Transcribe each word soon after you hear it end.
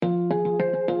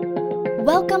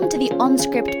Welcome to the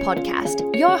OnScript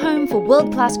podcast, your home for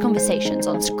world-class conversations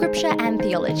on scripture and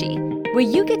theology, where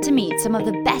you get to meet some of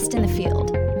the best in the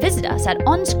field. Visit us at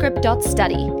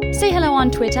onscript.study. Say hello on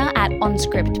Twitter at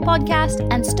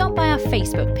OnScriptPodcast and stop by our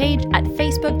Facebook page at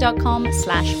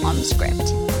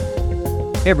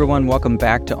facebook.com/OnScript. Hey everyone, welcome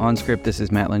back to OnScript. This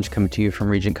is Matt Lynch coming to you from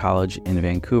Regent College in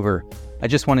Vancouver. I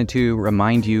just wanted to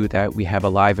remind you that we have a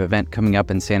live event coming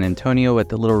up in San Antonio at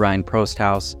the Little Ryan Prost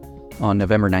House on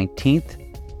November 19th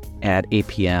at 8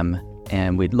 p.m.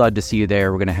 And we'd love to see you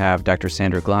there. We're going to have Dr.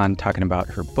 Sandra Glahn talking about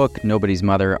her book, Nobody's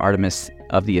Mother, Artemis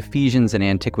of the Ephesians and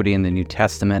Antiquity in the New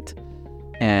Testament.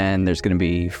 And there's going to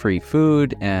be free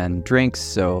food and drinks.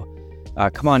 So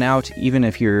come on out. Even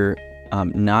if you're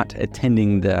not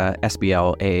attending the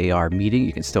SBL AAR meeting,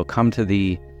 you can still come to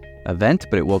the event,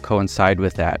 but it will coincide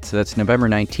with that. So that's November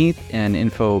 19th, and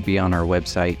info will be on our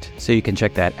website. So you can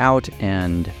check that out,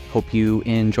 and hope you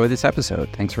enjoy this episode.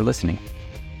 Thanks for listening.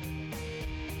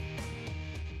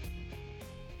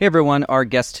 Hey everyone, our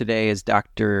guest today is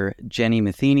Dr. Jenny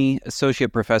Matheny,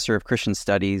 Associate Professor of Christian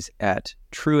Studies at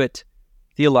Truett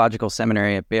Theological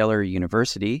Seminary at Baylor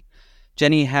University.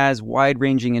 Jenny has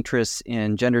wide-ranging interests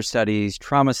in gender studies,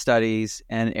 trauma studies,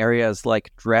 and areas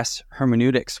like dress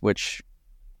hermeneutics, which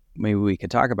maybe we could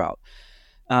talk about.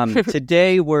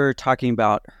 Today, we're talking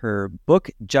about her book,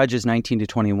 Judges 19 to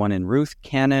 21 in Ruth,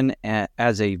 Canon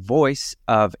as a Voice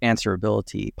of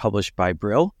Answerability, published by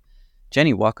Brill.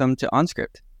 Jenny, welcome to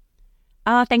OnScript.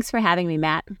 Oh, thanks for having me,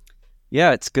 Matt.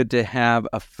 Yeah, it's good to have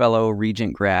a fellow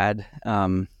Regent grad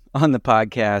on the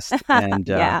podcast. And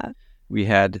Yeah. We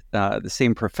had the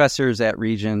same professors at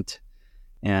Regent,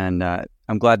 and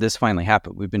I'm glad this finally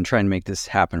happened. We've been trying to make this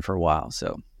happen for a while,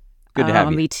 so good to have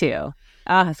you. Me too.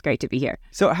 Oh, it's great to be here.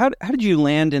 So how did you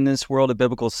land in this world of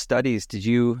biblical studies? Did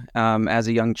you, as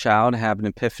a young child, have an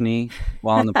epiphany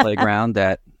while on the playground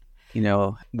that,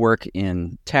 work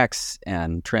in text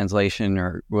and translation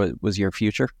or was your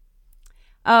future?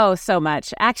 Oh, so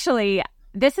much. Actually,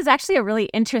 this is actually a really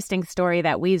interesting story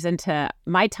that weaves into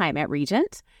my time at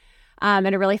Regent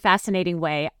in a really fascinating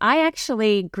way. I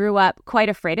actually grew up quite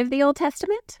afraid of the Old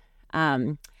Testament.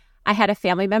 I had a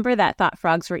family member that thought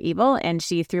frogs were evil, and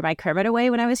she threw my Kermit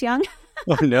away when I was young.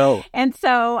 Oh, no. And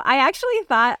so I actually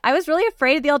thought, I was really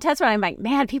afraid of the Old Testament. I'm like,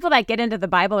 man, people that get into the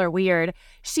Bible are weird.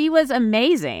 She was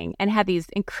amazing and had these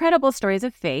incredible stories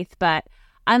of faith, but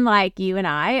unlike you and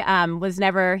I, was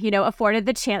never, afforded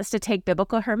the chance to take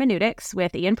biblical hermeneutics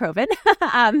with Ian Proven.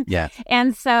 Yeah.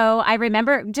 And so I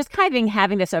remember just kind of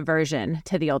having this aversion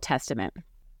to the Old Testament.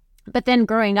 But then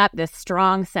growing up, this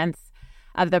strong sense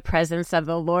of the presence of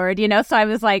the Lord, so I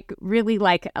was really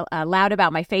loud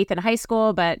about my faith in high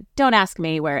school, but don't ask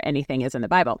me where anything is in the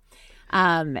Bible.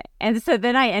 And so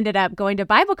then I ended up going to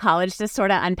Bible college to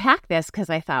sort of unpack this, because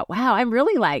I thought, wow, I'm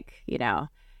really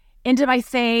into my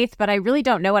faith, but I really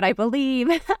don't know what I believe.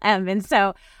 And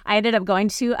so I ended up going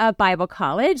to a Bible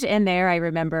college, and there I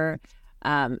remember,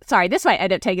 this might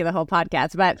end up taking the whole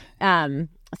podcast, but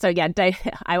so yeah,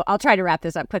 I'll try to wrap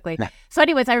this up quickly. So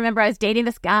anyways, I remember I was dating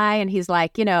this guy, and he's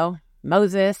like,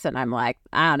 Moses, and I'm like,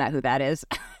 I don't know who that is.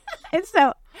 And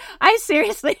so I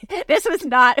seriously, this was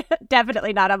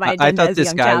definitely not on my agenda. I thought as a this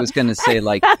young guy child. was going to say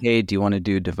hey, do you want to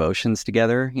do devotions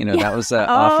together? That was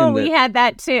often we had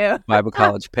that too. Bible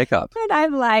college pickup. And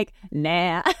I'm like,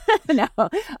 nah, no.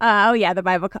 Oh yeah, the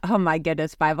Bible. Oh my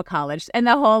goodness, Bible college, and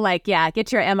the whole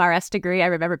get your MRS degree. I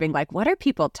remember being like, what are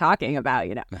people talking about?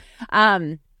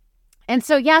 And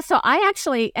so I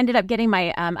actually ended up getting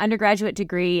my undergraduate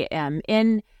degree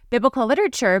in biblical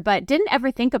literature, but didn't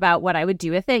ever think about what I would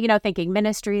do with it, thinking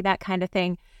ministry, that kind of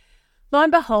thing. Lo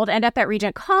and behold, end up at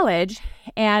Regent College,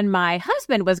 and my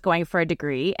husband was going for a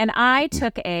degree, and I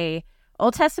took a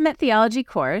Old Testament theology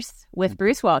course with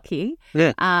Bruce Walke.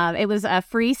 Yeah. It was a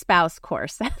free spouse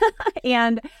course,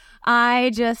 and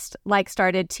I just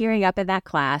started tearing up in that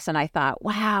class, and I thought,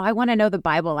 wow, I want to know the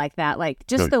Bible like that,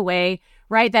 the way,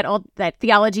 right, that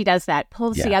theology does that,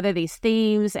 pulls together these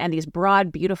themes and these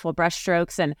broad, beautiful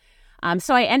brushstrokes. And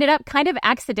so I ended up kind of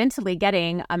accidentally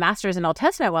getting a master's in Old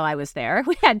Testament while I was there.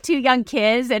 We had 2 young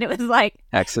kids, and it was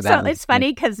accidentally. So it's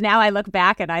funny because now I look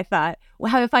back and I thought,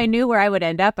 wow, if I knew where I would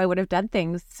end up, I would have done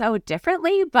things so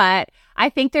differently. But I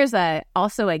think there's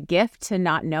also a gift to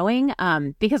not knowing,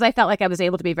 because I felt like I was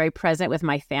able to be very present with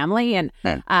my family, and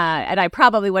I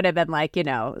probably would have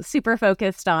been super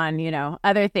focused on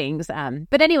other things.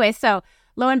 But anyway, so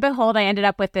lo and behold, I ended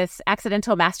up with this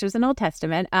accidental master's in Old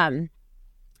Testament.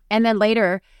 And then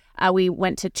later, we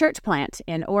went to church plant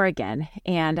in Oregon,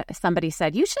 and somebody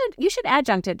said, you should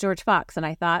adjunct at George Fox. And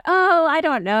I thought, oh, I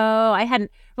don't know. I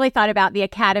hadn't really thought about the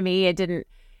academy. It didn't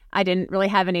I didn't really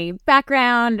have any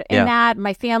background in that.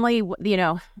 My family,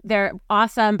 they're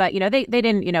awesome, but, they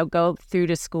didn't, go through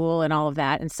to school and all of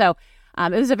that. And so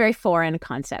it was a very foreign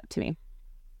concept to me.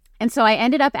 And so I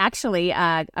ended up actually,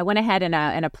 I went ahead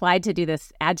and applied to do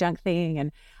this adjunct thing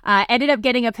and ended up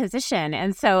getting a position.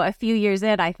 And so a few years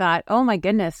in, I thought, oh my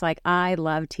goodness, like I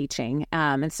love teaching.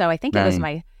 And so I think it was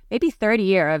my maybe third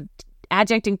year of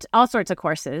adjuncting to all sorts of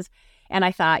courses. And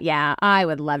I thought, yeah, I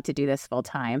would love to do this full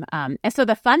time. And so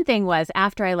the fun thing was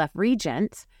after I left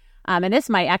Regent, and this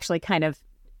might actually kind of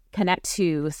connect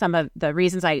to some of the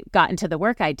reasons I got into the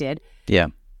work I did. Yeah.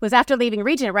 Was after leaving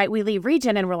Regent, right? We leave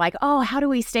Regent and we're like, oh, how do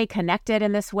we stay connected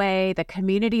in this way? The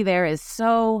community there is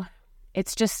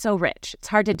it's just so rich. It's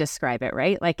hard to describe it,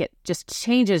 right? Like it just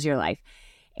changes your life.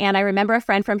 And I remember a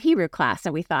friend from Hebrew class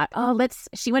and we thought, oh,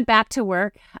 she went back to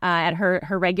work at her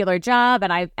regular job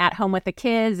and I at home with the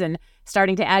kids and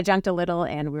starting to adjunct a little.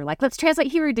 And we were like, let's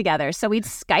translate Hebrew together. So we'd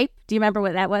Skype. Do you remember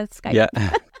what that was? Skype.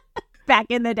 Yeah. Back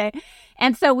in the day.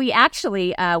 And so we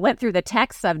actually went through the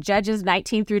texts of Judges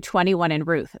 19 through 21 in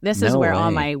Ruth. This is where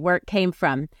all my work came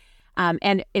from.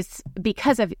 And it's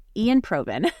because of Ian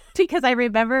Probin, because I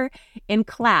remember in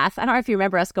class, I don't know if you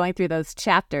remember us going through those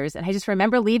chapters, and I just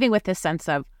remember leaving with this sense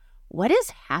of what is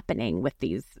happening with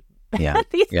these,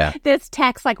 this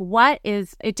text, like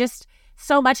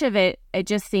so much of it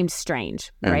just seemed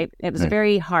strange, right? It was a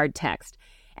very hard text.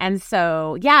 And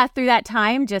so, through that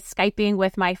time, just Skyping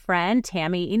with my friend,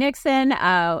 Tammy Enixon,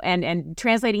 and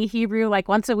translating Hebrew like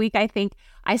once a week, I think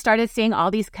I started seeing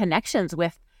all these connections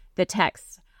with the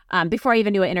texts before I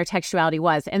even knew what intertextuality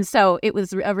was. And so it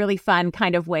was a really fun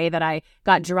kind of way that I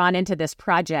got drawn into this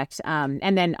project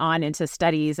and then on into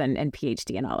studies and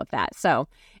PhD and all of that. So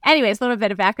anyways, a little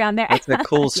bit of background there. It's a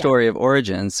cool story of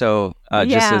origin. So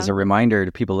just as a reminder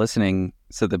to people listening,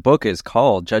 so the book is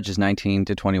called Judges 19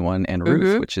 to 21 and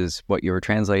Ruth, which is what you were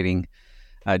translating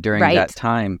during that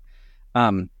time.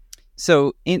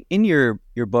 So in your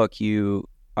book, you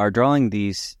are drawing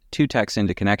these two texts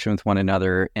into connection with one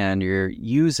another, and you're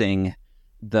using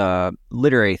the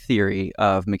literary theory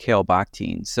of Mikhail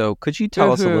Bakhtin. So could you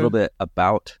tell us a little bit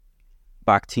about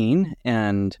Bakhtin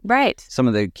and some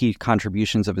of the key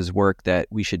contributions of his work that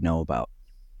we should know about?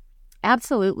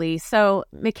 Absolutely. So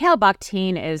Mikhail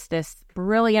Bakhtin is this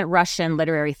brilliant Russian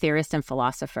literary theorist and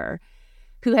philosopher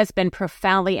who has been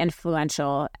profoundly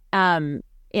influential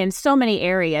in so many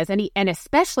areas, and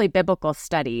especially biblical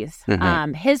studies.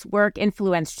 His work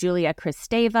influenced Julia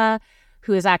Kristeva,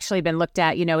 who has actually been looked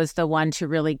at, as the one to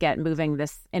really get moving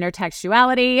this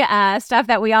intertextuality stuff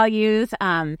that we all use.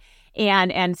 And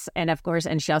of course,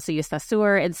 and she also used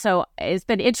Saussure. And so it's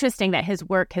been interesting that his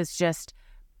work has just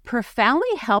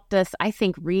profoundly helped us, I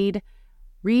think, read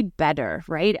better,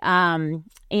 right?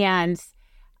 And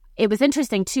it was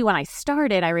interesting, too, when I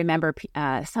started, I remember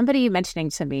somebody mentioning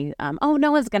to me, oh,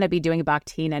 no one's going to be doing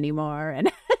Bakhtin anymore.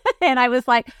 And and I was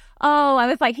like,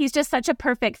 he's just such a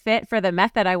perfect fit for the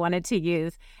method I wanted to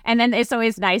use. And then it's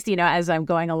always nice, as I'm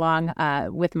going along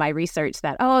with my research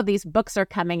that, these books are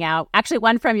coming out. Actually,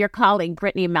 one from your colleague,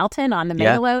 Brittany Melton on the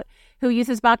Megalote, who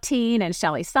uses Bakhtin, and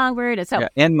Shelley Songbird. And so,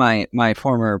 and my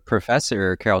former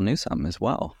professor, Carol Newsome, as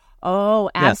well. Oh,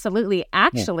 absolutely. Yeah.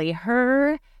 Actually,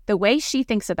 the way she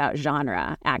thinks about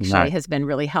genre has been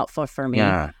really helpful for me.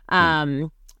 Yeah.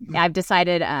 I've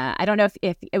decided, I don't know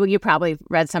if you probably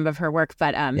read some of her work,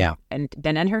 but and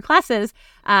been in her classes,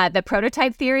 the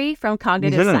prototype theory from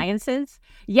cognitive sciences.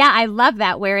 Yeah, I love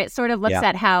that, where it sort of looks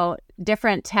at how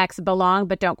different texts belong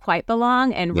but don't quite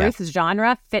belong, and Ruth's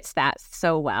genre fits that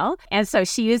so well. And so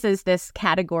she uses this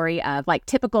category of like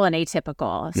typical and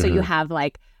atypical. So you have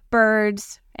like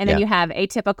birds, and then you have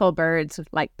atypical birds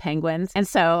like penguins. And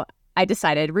so I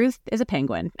decided Ruth is a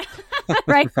penguin,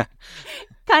 right?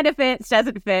 Kind of fits,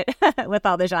 doesn't fit with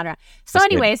all the genre. So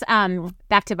that's anyways,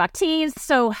 back to Bakhtin.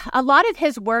 So a lot of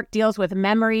his work deals with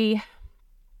memory,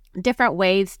 different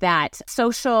ways that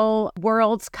social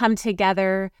worlds come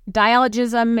together.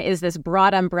 Dialogism is this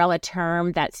broad umbrella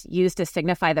term that's used to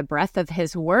signify the breadth of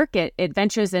his work. It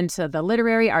ventures into the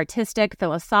literary, artistic,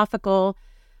 philosophical,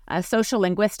 social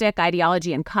linguistic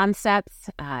ideology and concepts.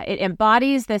 It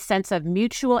embodies this sense of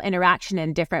mutual interaction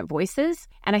in different voices.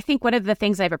 And I think one of the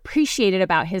things I've appreciated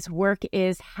about his work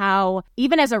is how,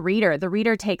 even as a reader, the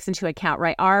reader takes into account,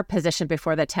 right, our position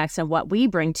before the text and what we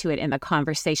bring to it in the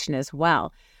conversation as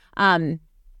well. And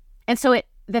so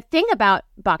the thing about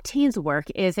Bakhtin's work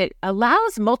is it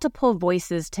allows multiple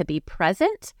voices to be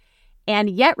present and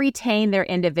yet retain their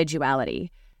individuality.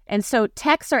 And so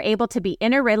texts are able to be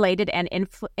interrelated and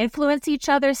influence each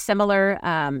other, similar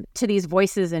to these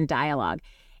voices in dialogue.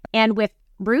 And with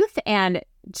Ruth and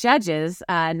Judges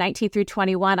 19 through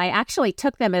 21, I actually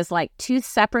took them as like two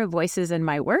separate voices in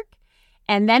my work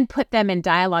and then put them in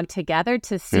dialogue together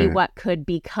to see what could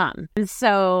become. And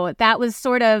so that was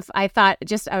sort of, I thought,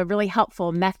 just a really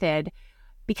helpful method,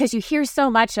 because you hear so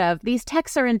much of these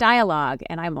texts are in dialogue,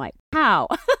 and I'm like, how?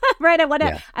 Right? I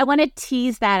want to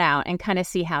tease that out and kind of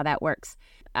see how that works.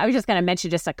 I was just going to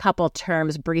mention just a couple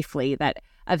terms briefly that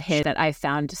I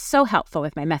found so helpful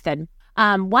with my method.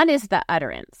 One is the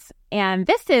utterance, and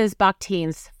this is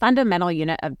Bakhtín's fundamental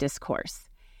unit of discourse.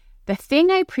 The thing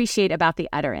I appreciate about the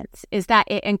utterance is that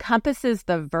it encompasses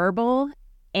the verbal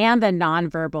and the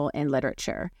nonverbal in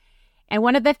literature. And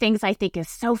one of the things I think is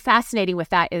so fascinating with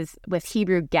that is with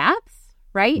Hebrew gaps,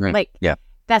 right?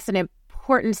 That's an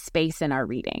important space in our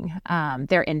reading.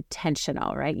 They're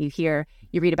intentional, right?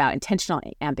 You read about intentional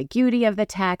ambiguity of the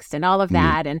text and all of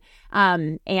that,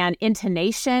 and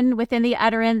intonation within the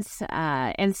utterance.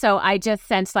 And so I just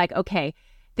sense like, okay,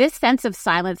 this sense of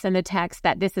silence in the text,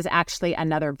 that this is actually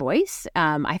another voice,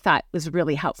 I thought was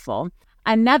really helpful.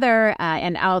 Another,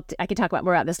 and I can talk about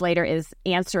more about this later, is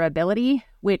answerability,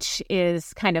 which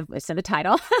is it's in the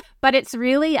title, but it's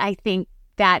really, I think,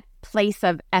 that place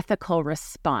of ethical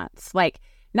response. Like,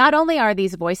 not only are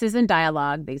these voices in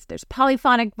dialogue, there's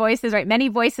polyphonic voices, right? Many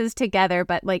voices together,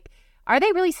 but like, are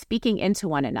they really speaking into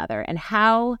one another? And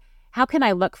how can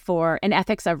I look for an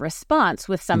ethics of response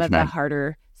with some of the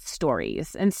harder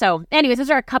stories? And so, anyways, those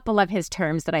are a couple of his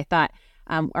terms that I thought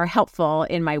are helpful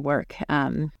in my work,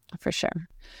 for sure.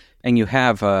 And you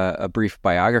have a brief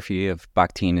biography of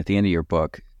Bakhtín at the end of your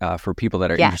book for people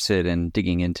that are interested in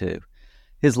digging into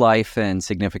his life and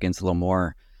significance a little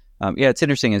more. It's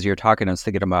interesting, as you're talking, I was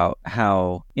thinking about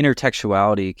how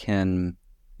intertextuality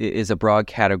is a broad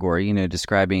category,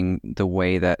 describing the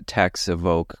way that texts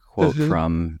evoke, quote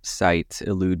from, cite,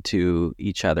 allude to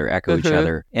each other, echo each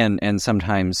other. And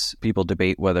sometimes people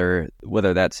debate whether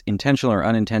that's intentional or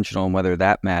unintentional and whether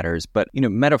that matters. But,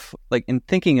 like in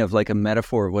thinking of like a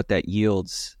metaphor of what that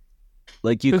yields,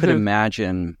 like you could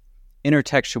imagine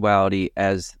intertextuality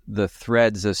as the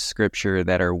threads of scripture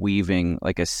that are weaving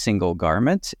like a single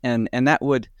garment. And that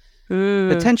would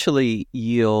potentially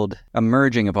yield a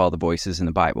merging of all the voices in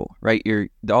the Bible, right?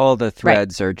 All the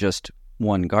threads are just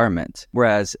one garment.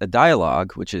 Whereas a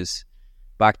dialogue, which is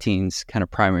Bakhtín's kind of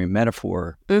primary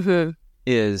metaphor,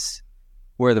 is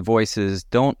where the voices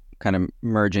don't kind of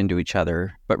merge into each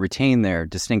other, but retain their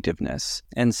distinctiveness.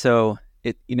 And so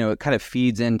it kind of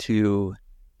feeds into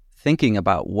thinking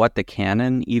about what the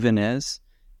canon even is.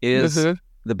 Is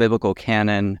the biblical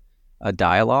canon a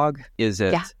dialogue? Is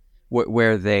it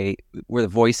where the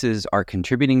voices are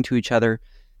contributing to each other?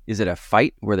 Is it a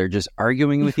fight where they're just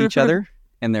arguing with each other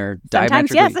and they're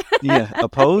diametrically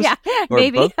opposed? Or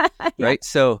maybe. Both, right?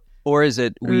 So, or is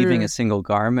it weaving a single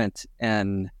garment?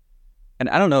 And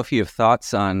I don't know if you have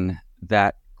thoughts on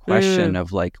that question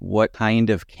of like what kind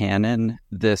of canon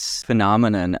this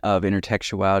phenomenon of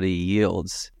intertextuality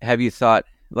yields. Have you thought,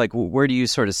 like, where do you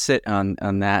sort of sit on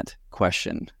that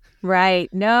question?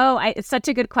 Right. No, it's such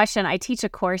a good question. I teach a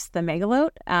course, the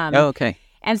Megalote. Okay.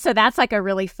 And so that's like a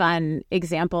really fun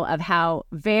example of how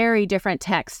very different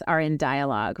texts are in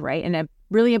dialogue, right? And a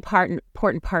really important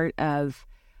part of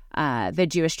the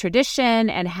Jewish tradition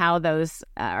and how those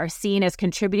are seen as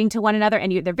contributing to one another.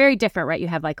 And they're very different, right? You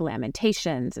have like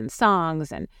Lamentations and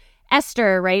Songs and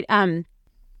Esther, right? And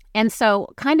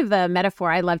so kind of the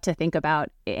metaphor I love to think about,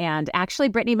 and actually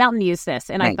Brittany Melton used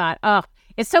this, and I thought, oh,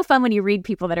 it's so fun when you read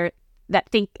people that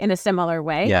think in a similar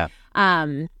way. Yeah.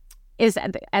 Is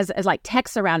as like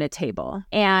texts around a table.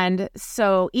 And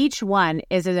so each one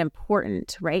is as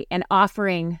important, right? And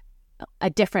offering a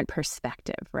different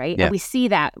perspective, right? Yeah. And we see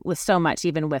that with so much,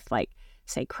 even with like,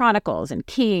 say, Chronicles and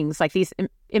Kings, like these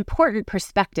important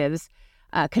perspectives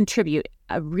contribute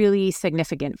a really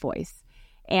significant voice.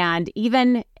 And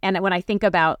when I think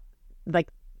about like,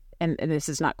 and this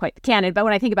is not quite the canon, but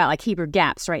when I think about like Hebrew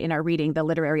gaps, right, in our reading, the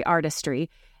literary artistry,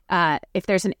 if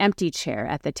there's an empty chair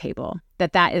at the table,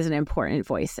 that is an important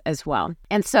voice as well.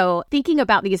 And so thinking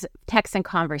about these texts and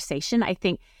conversation, I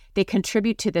think they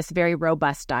contribute to this very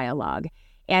robust dialogue.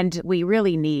 And we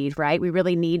really need, right? We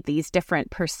really need these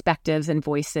different perspectives and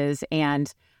voices,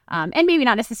 and maybe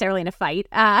not necessarily in a fight,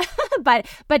 but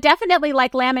definitely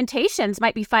like Lamentations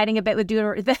might be fighting a bit with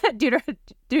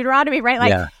Deuteronomy,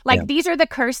 right? These are the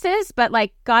curses, but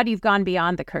like, God, you've gone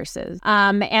beyond the curses.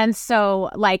 And so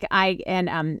like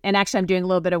and actually I'm doing a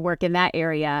little bit of work in that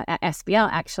area at SBL,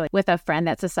 actually, with a friend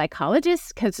that's a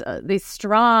psychologist, because these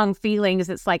strong feelings,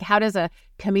 it's like, how does a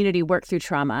community work through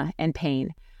trauma and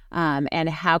pain? And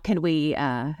how can we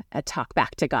talk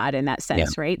back to God in that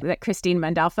sense, right? That Christine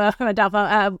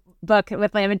Mandolfo book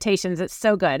with Lamentations, it's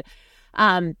so good.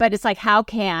 But it's like, how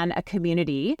can a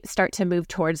community start to move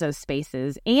towards those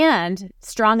spaces and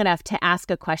strong enough to ask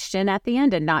a question at the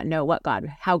end and not know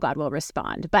how God will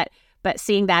respond, but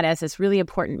seeing that as this really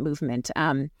important movement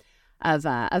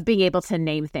of being able to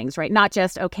name things, right? Not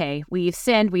just, okay, we've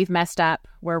sinned, we've messed up,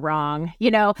 we're wrong,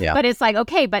 but it's like,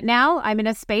 okay, but now I'm in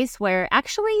a space where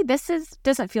actually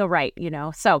doesn't feel right,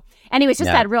 So anyways, just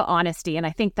that real honesty. And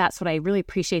I think that's what I really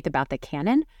appreciate about the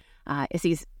canon, is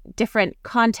these different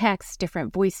contexts,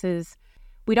 different voices.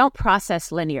 We don't process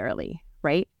linearly,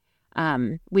 right?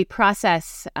 We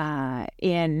process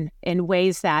in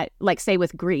ways that, like, say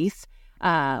with grief,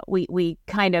 we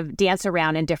kind of dance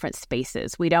around in different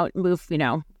spaces. We don't move,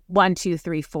 1, 2,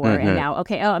 3, 4, and now,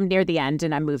 okay, I'm near the end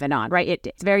and I'm moving on, right?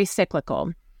 It's very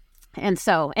cyclical. And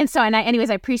I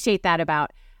appreciate that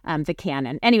about the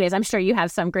canon. Anyways, I'm sure you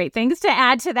have some great things to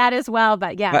add to that as well,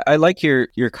 but yeah. I like your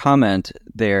comment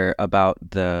there about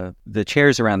the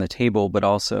chairs around the table, but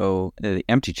also the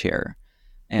empty chair.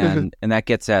 And that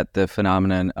gets at the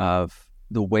phenomenon of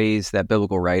the ways that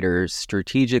biblical writers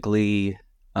strategically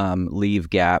leave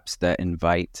gaps that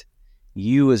invite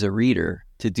you as a reader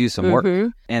to do some work.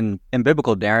 And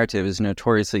biblical narrative is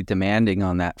notoriously demanding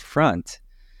on that front,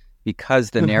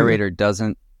 because the narrator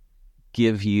doesn't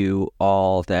give you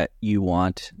all that you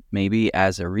want, maybe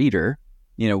as a reader.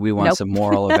 We want some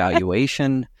moral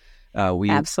evaluation. We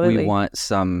want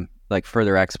some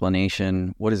further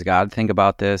explanation. What does God think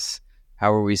about this?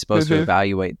 How are we supposed to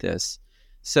evaluate this?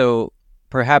 So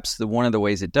perhaps one of the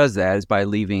ways it does that is by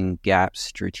leaving gaps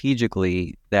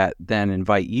strategically that then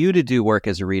invite you to do work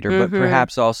as a reader, but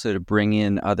perhaps also to bring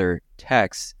in other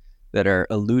texts that are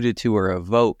alluded to or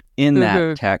evoked in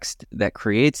that text that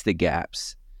creates the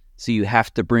gaps. So you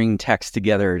have to bring text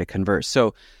together to converse.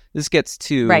 So this gets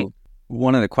to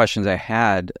one of the questions I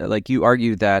had. Like, you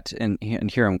argued that, and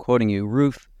here I'm quoting you,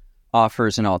 Ruth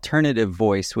offers an alternative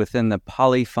voice within the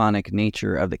polyphonic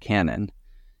nature of the canon.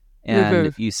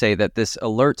 And you say that this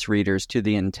alerts readers to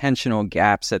the intentional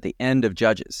gaps at the end of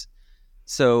Judges.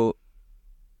 So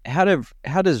how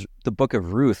does the book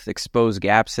of Ruth expose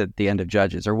gaps at the end of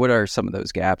Judges? Or what are some of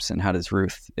those gaps, and how does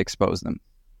Ruth expose them?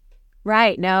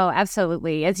 Right. No,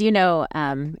 absolutely. As you know,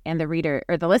 and the reader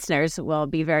or the listeners will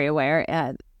be very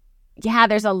aware,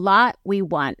 there's a lot we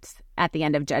want at the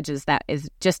end of Judges that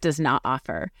just does not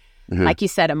offer. Like you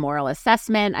said, a moral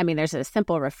assessment. I mean, there's a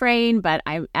simple refrain, but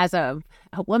I, as a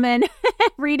woman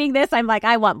reading this, I'm like,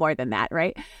 I want more than that,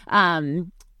 right?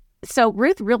 So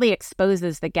Ruth really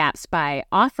exposes the gaps by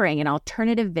offering an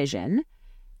alternative vision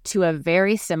to a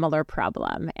very similar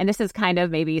problem. And this is kind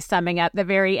of maybe summing up the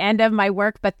very end of my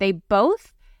work, but they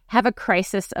both have a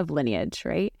crisis of lineage,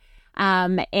 right?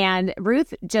 And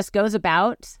Ruth just goes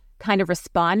about kind of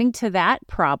responding to that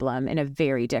problem in a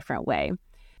very different way.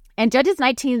 And Judges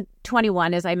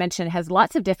 19:21, as I mentioned, has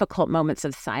lots of difficult moments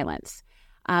of silence.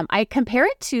 I compare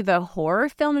it to the horror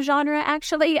film genre,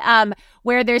 actually,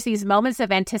 where there's these moments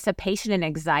of anticipation and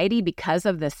anxiety because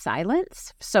of the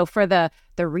silence. So for the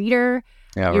reader,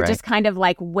 you're just kind of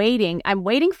like waiting. I'm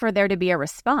waiting for there to be a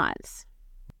response.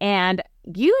 And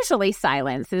usually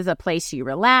silence is a place you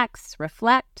relax,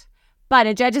 reflect. But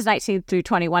in Judges 19 through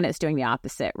 21, it's doing the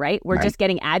opposite, right? We're just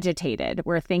getting agitated.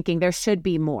 We're thinking there should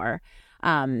be more.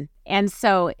 And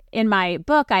so in my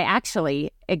book, I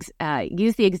actually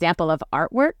use the example of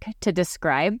artwork to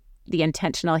describe the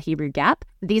intentional Hebrew gap,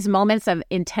 these moments of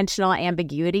intentional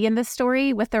ambiguity in the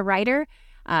story with the writer,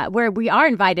 where we are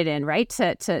invited in, right,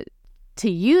 to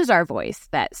use our voice,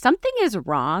 that something is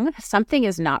wrong, something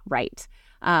is not right.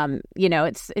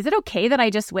 Is it okay that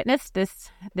I just witnessed this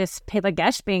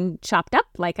Pelegesh being chopped up?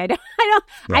 Like,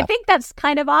 I think that's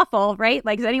kind of awful, right?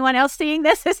 Like, is anyone else seeing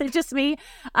this? Is it just me?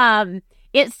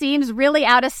 It seems really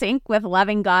out of sync with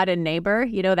loving God and neighbor,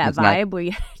 that vibe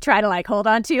we try to hold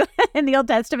on to in the Old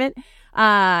Testament.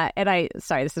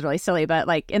 Sorry, this is really silly, but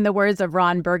in the words of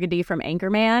Ron Burgundy from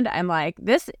Anchorman, I'm like,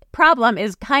 this problem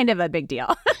is kind of a big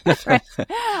deal.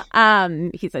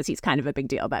 He says he's kind of a big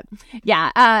deal, but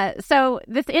yeah. So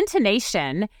this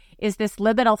intonation is this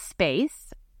liminal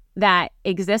space that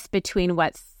exists between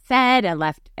what's said and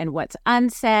left and what's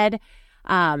unsaid.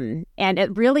 And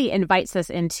it really invites us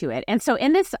into it. And so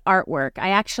in this artwork, I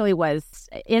actually was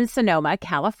in Sonoma,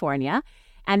 California,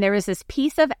 and there was this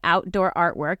piece of outdoor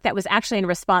artwork that was actually in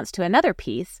response to another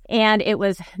piece. And it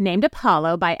was named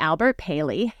Apollo by Albert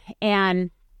Paley.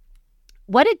 And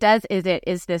what it does is it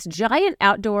is this giant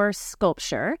outdoor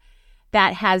sculpture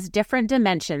that has different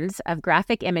dimensions of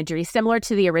graphic imagery, similar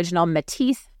to the original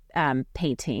Matisse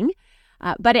painting.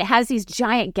 but it has these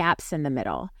giant gaps in the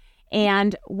middle.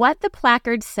 And what the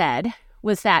placard said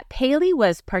was that Paley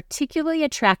was particularly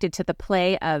attracted to the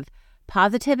play of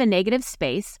positive and negative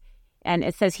space. And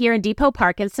it says here in Depot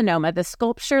Park in Sonoma, the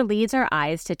sculpture leads our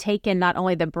eyes to take in not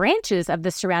only the branches of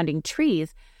the surrounding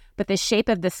trees, but the shape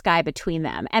of the sky between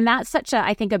them. And that's such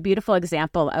I think, a beautiful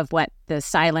example of what the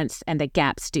silence and the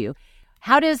gaps do.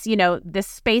 How does, the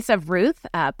space of Ruth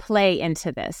play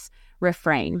into this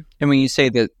refrain? And when you say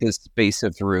that the space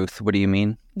of Ruth, what do you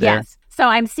mean there? Yes. So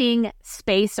I'm seeing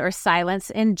space or silence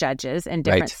in Judges in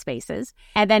different spaces.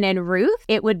 And then in Ruth,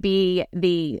 it would be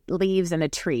the leaves and the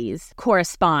trees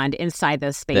correspond inside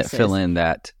those spaces. That fill in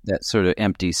that sort of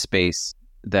empty space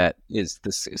that is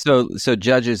this. So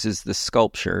Judges is the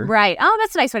sculpture. Right. Oh,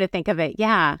 that's a nice way to think of it.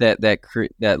 Yeah.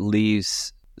 That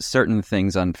leaves certain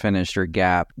things unfinished or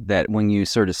gap, that when you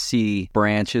sort of see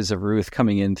branches of Ruth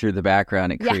coming in through the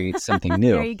background, it creates something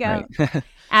new. There you go. Right?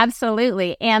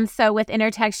 Absolutely. And so with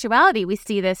intertextuality, we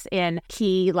see this in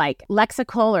key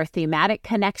lexical or thematic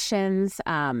connections.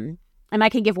 And I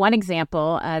can give one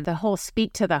example, the whole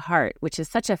speak to the heart, which is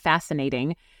such a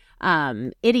fascinating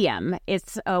idiom.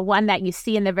 It's one that you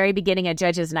see in the very beginning of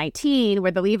Judges 19,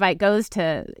 where the Levite goes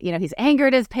to, he's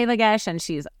angered as Pelegesh and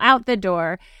she's out the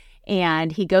door.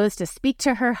 And he goes to speak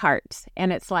to her heart.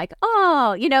 And it's like,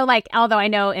 oh, although I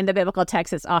know in the biblical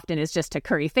text, it's often is just to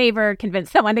curry favor,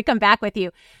 convince someone to come back with you.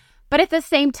 But at the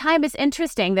same time, it's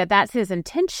interesting that that's his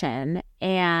intention.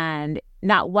 And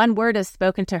not one word is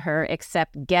spoken to her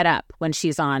except get up when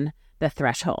she's on the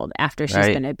threshold after she's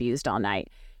been abused all night.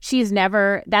 She's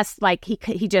never, that's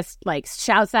he just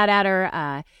shouts that at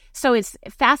her. So it's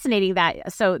fascinating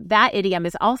that idiom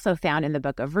is also found in the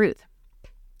book of Ruth.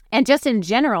 And just in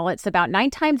general, it's about 9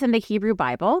 times in the Hebrew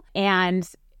Bible. And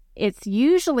it's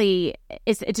usually,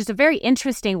 it's just a very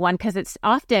interesting one because it's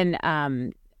often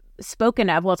spoken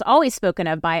of, it's always spoken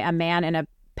of by a man in a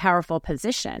powerful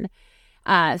position.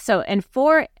 So in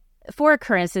four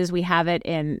occurrences, we have it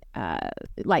in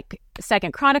 2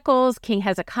 Chronicles, King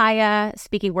Hezekiah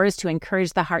speaking words to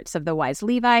encourage the hearts of the wise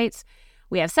Levites.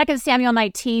 We have 2 Samuel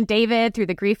 19, David, through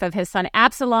the grief of his son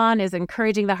Absalom, is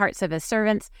encouraging the hearts of his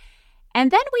servants. And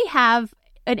then we have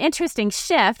an interesting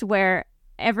shift where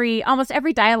almost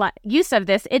every dialogue use of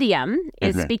this idiom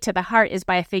is speak to the heart is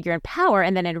by a figure in power.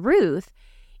 And then in Ruth,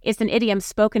 it's an idiom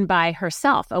spoken by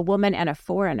herself, a woman and a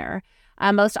foreigner.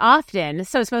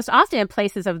 It's most often in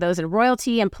places of those in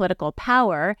royalty and political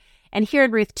power. And here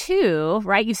in Ruth 2,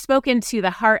 right, you've spoken to the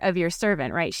heart of your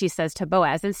servant, right, she says to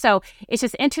Boaz. And so it's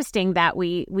just interesting that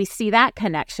we see that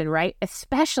connection, right,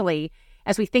 especially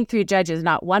as we think through Judges,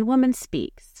 not one woman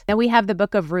speaks. Then we have the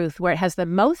book of Ruth, where it has the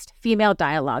most female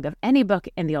dialogue of any book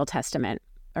in the Old Testament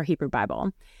or Hebrew Bible.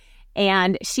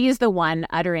 And she is the one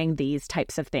uttering these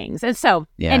types of things. And so,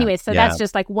 that's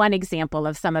just one example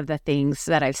of some of the things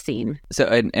that I've seen. So,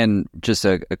 and just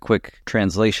a quick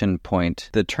translation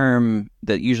point, the term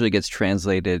that usually gets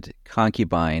translated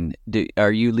concubine,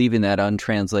 are you leaving that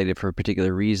untranslated for a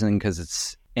particular reason because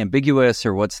it's ambiguous,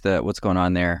 or what's going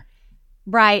on there?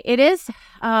 Right. It is.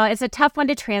 It's a tough one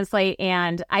to translate.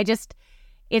 And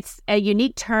it's a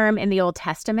unique term in the Old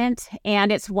Testament.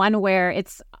 And it's one where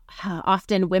it's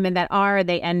often women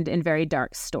they end in very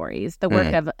dark stories. The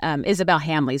work of Isabel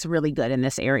Hamley is really good in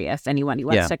this area, if anyone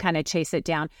wants to kind of chase it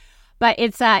down. But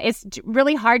it's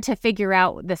really hard to figure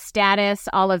out the status,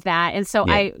 all of that. And so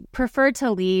I prefer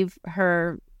to leave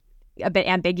her a bit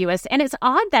ambiguous. And it's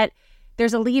odd that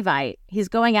there's a Levite. He's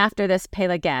going after this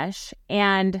Pelegesh,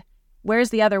 and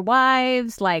where's the other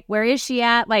wives? Where is she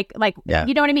at?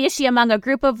 You know what I mean? Is she among a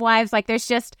group of wives? There's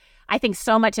just, I think,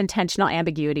 so much intentional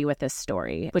ambiguity with this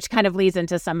story, which kind of leads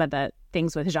into some of the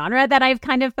things with genre that I've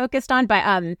kind of focused on.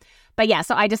 But yeah,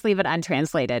 so I just leave it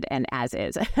untranslated and as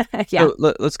is. Yeah. So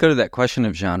let's go to that question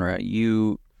of genre.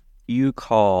 You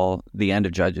call the end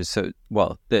of Judges,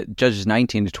 the Judges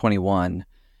 19 to 21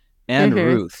 and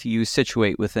Ruth, you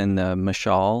situate within the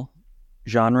mashal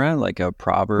genre, like a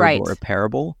proverb or a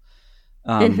parable.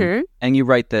 And you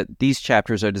write that these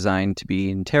chapters are designed to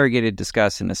be interrogated,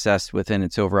 discussed, and assessed within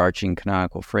its overarching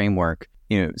canonical framework.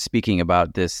 Speaking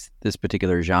about this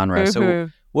particular genre. So,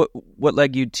 what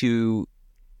led you to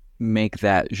make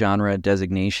that genre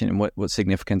designation, and what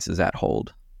significance does that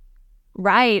hold?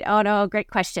 Right. Oh no, great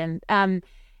question.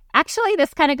 Actually,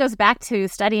 this kind of goes back to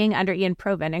studying under Ian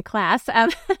Provan in class.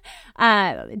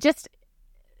 Just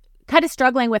kind of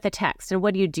struggling with the text and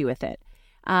what do you do with it.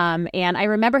 And I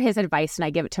remember his advice, and I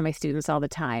give it to my students all the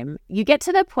time. You get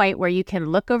to the point where you can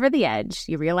look over the edge.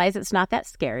 You realize it's not that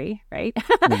scary, right?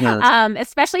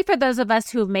 Especially for those of us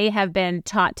who may have been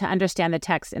taught to understand the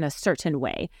text in a certain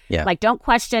way. Yeah. Don't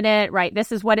question it, right?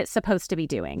 This is what it's supposed to be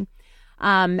doing.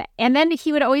 And then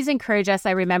he would always encourage us,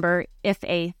 I remember, if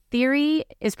a theory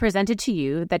is presented to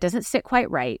you that doesn't sit quite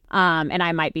right, and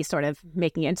I might be sort of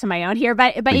making it into my own here,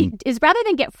 but it is, rather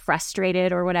than get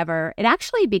frustrated or whatever, it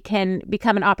actually can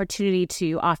become an opportunity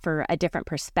to offer a different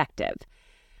perspective.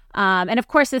 And of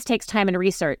course, this takes time and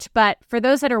research, but for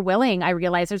those that are willing, I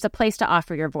realize there's a place to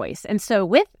offer your voice. And so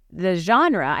with the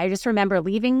genre, I just remember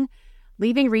leaving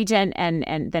Regent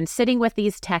and then sitting with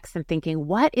these texts and thinking,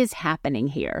 what is happening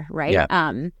here, right?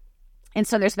 Yeah. And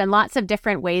so there's been lots of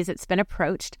different ways it's been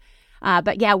approached.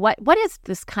 But yeah, what is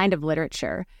this kind of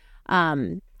literature?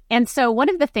 And so one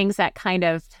of the things that kind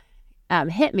of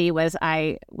hit me was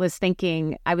I was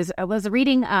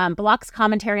reading Bloch's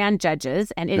commentary on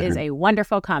Judges, and it is a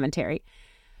wonderful commentary.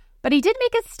 But he did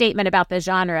make a statement about the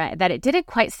genre that it didn't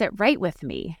quite sit right with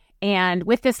me, and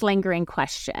with this lingering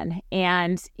question.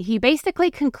 And he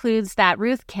basically concludes that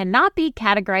Ruth cannot be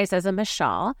categorized as a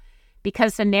mashal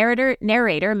because the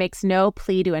narrator makes no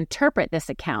plea to interpret this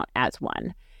account as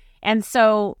one. And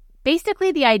so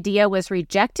basically the idea was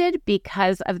rejected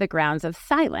because of the grounds of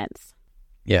silence.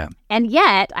 Yeah. And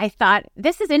yet I thought,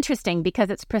 this is interesting because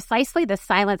it's precisely the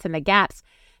silence and the gaps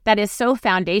that is so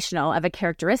foundational of a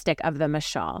characteristic of the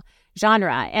mashal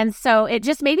genre. And so it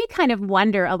just made me kind of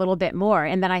wonder a little bit more.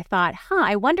 And then I thought,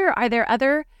 I wonder, are there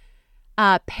other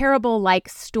parable-like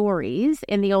stories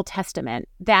in the Old Testament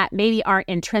that maybe aren't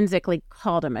intrinsically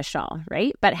called a mashal,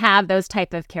 right? But have those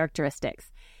type of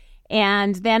characteristics.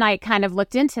 And then I kind of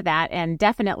looked into that and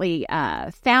definitely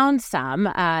found some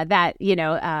that,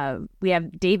 we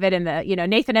have David and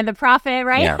Nathan and the prophet,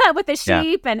 right? Yeah. With the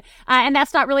sheep, and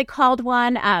that's not really called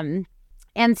one.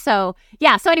 And so,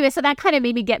 so anyway, so that kind of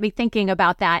made me thinking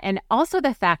about that. And also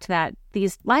the fact that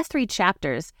these last 3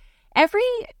 chapters,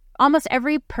 almost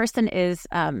every person is,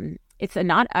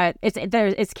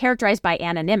 it's characterized by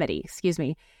anonymity, excuse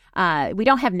me. We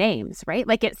don't have names, right?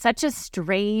 Like, it's such a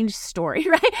strange story,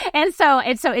 right? And so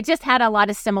it just had a lot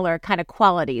of similar kind of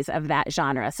qualities of that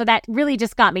genre. So that really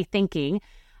just got me thinking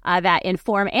that in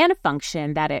form and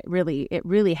function, that it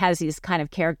really has these kind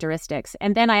of characteristics.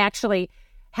 And then I actually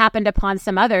happened upon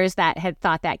some others that had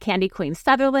thought that Candy Queen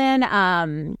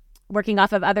Sutherland, working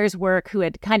off of others' work, who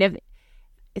had kind of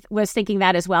was thinking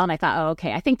that as well. And I thought,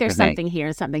 okay, I think there's something here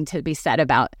and something to be said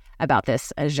about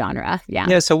this genre. Yeah.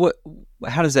 Yeah. So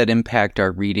how does that impact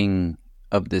our reading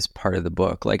of this part of the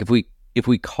book? Like, if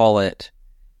we call it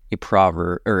a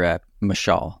proverb or a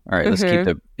mashal, all right, let's keep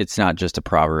it's not just a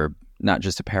proverb, not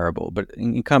just a parable, but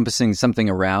encompassing something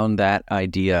around that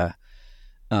idea.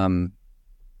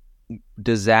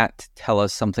 Does that tell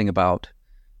us something about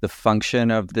the function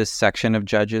of this section of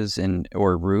Judges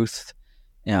or Ruth?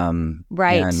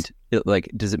 Right. And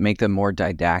does it make them more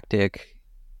didactic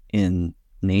in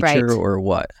nature or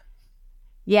what?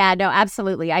 Yeah, no,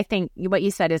 absolutely. I think what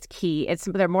you said is key.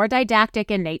 They're more didactic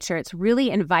in nature. It's really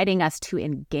inviting us to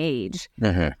engage,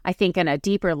 I think, in a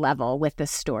deeper level with the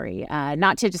story,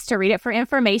 not just to read it for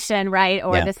information, right?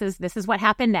 Or this is what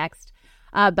happened next.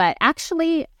 But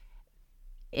actually,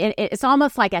 it's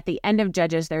almost like at the end of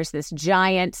Judges, there's this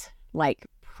giant, like,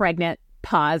 pregnant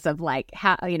pause of like,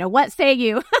 how, what say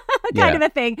you kind of a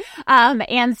thing.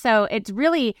 And so it's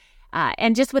really,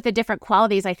 and just with the different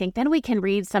qualities, I think then we can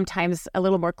read sometimes a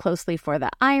little more closely for the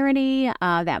irony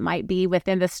that might be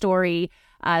within the story,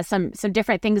 some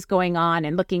different things going on,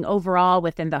 and looking overall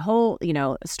within the whole,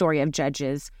 story of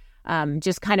Judges,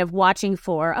 just kind of watching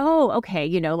for,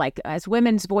 like as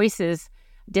women's voices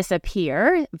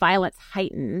disappear, violence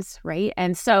heightens, right?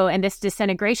 And this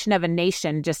disintegration of a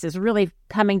nation just is really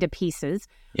coming to pieces,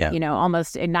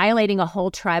 almost annihilating a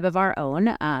whole tribe of our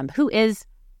own. Who is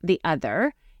the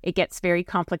other? It gets very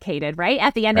complicated, right?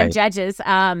 At the end of Judges.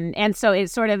 And so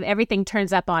it's sort of, everything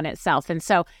turns up on itself. And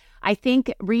so I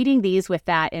think reading these with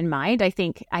that in mind, I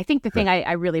think the thing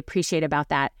I really appreciate about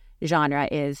that genre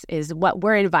is what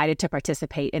we're invited to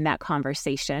participate in that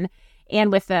conversation. And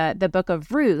with the book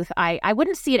of Ruth, I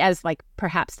wouldn't see it as like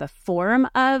perhaps the form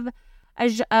of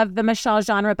the mashal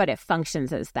genre, but it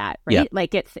functions as that, right? Yeah.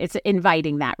 Like it's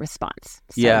inviting that response.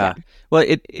 So, yeah. Well,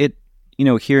 it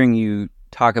hearing you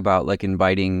talk about like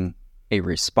inviting a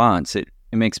response, it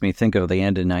makes me think of the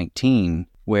end of 19,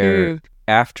 where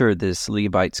after this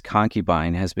Levite's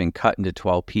concubine has been cut into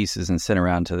 12 pieces and sent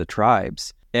around to the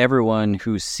tribes, everyone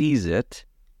who sees it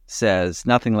says,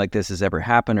 nothing like this has ever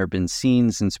happened or been seen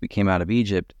since we came out of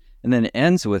Egypt. And then it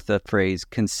ends with the phrase,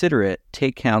 consider it,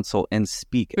 take counsel, and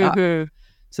speak up.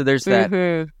 So there's that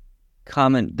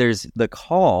there's the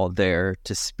call there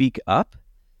to speak up.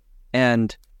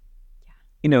 And,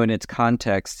 in its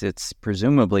context, it's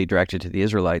presumably directed to the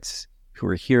Israelites who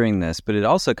are hearing this, but it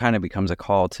also kind of becomes a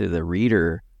call to the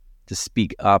reader to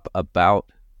speak up about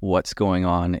what's going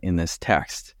on in this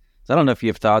text. So I don't know if you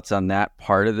have thoughts on that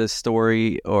part of this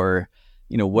story or,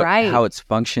 how it's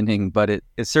functioning, but it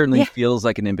certainly feels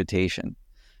like an invitation.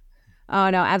 Oh,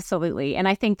 no, absolutely. And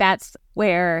I think that's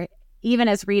where, even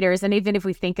as readers, and even if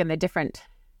we think in the different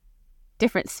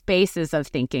spaces of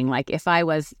thinking, like if I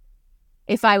was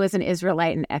an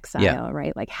Israelite in exile,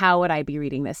 right? Like, how would I be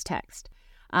reading this text?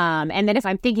 And then if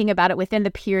I'm thinking about it within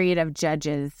the period of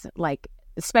Judges, like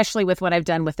especially with what I've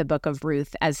done with the book of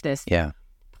Ruth as this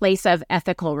place of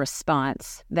ethical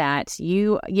response that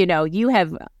you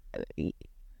have,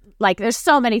 like, there's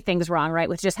so many things wrong, right?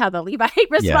 With just how the Levite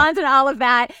responds and all of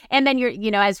that. And then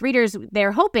as readers,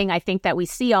 they're hoping, I think, that we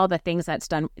see all the things that's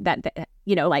done that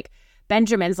like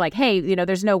Benjamin's like, hey,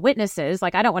 there's no witnesses.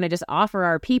 Like, I don't want to just offer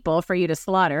our people for you to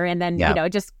slaughter. And then,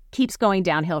 it just keeps going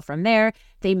downhill from there.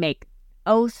 They make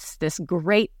oaths, this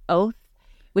great oath,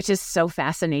 which is so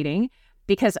fascinating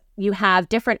because you have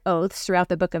different oaths throughout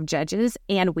the book of Judges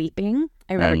and weeping.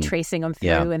 I remember tracing them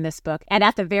through in this book. And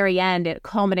at the very end, it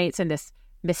culminates in this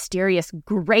mysterious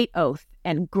great oath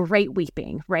and great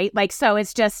weeping, right? Like, so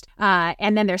it's just,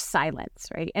 and then there's silence,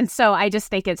 right? And so I just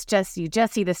think it's just, you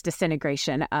just see this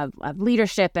disintegration of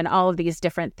leadership and all of these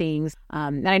different things.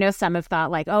 And I know some have thought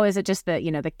like, oh, is it just the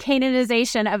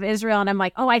Canaanization of Israel? And I'm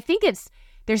like, oh, I think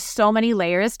there's so many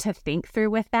layers to think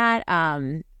through with that.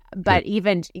 But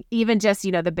even just,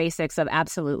 the basics of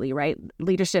absolutely, right?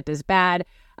 Leadership is bad.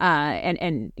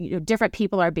 And different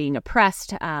people are being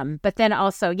oppressed. But then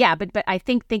also, but I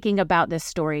think thinking about this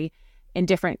story in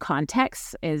different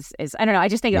contexts is I don't know. I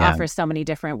just think it offers so many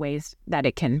different ways that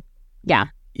it can,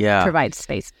 provide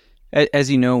space. As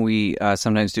you know, we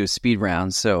sometimes do a speed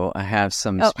round. So I have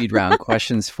some speed round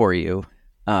questions for you.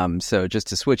 So just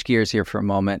to switch gears here for a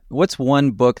moment, what's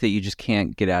one book that you just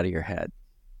can't get out of your head?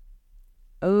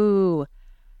 Oh,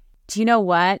 do you know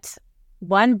what?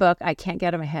 One book I can't get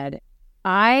out of my head.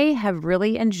 I have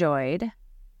really enjoyed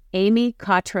Amy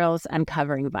Cottrell's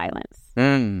Uncovering Violence.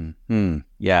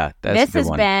 Yeah, that's this a good has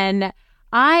one. Been,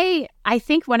 I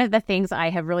think one of the things I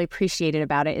have really appreciated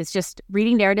about it is just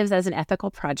reading narratives as an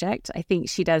ethical project. I think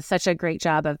she does such a great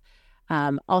job of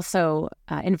also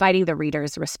inviting the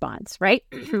reader's response, right?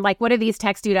 Like, what do these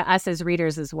texts do to us as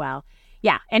readers as well?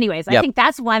 Yeah. Anyways, I think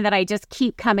that's one that I just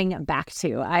keep coming back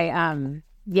to.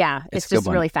 It's just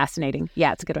really fascinating.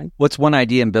 Yeah, it's a good one. What's one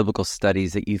idea in biblical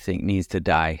studies that you think needs to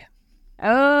die?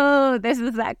 Oh, this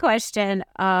is that question.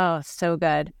 Oh, so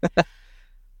good.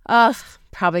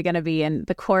 Probably going to be in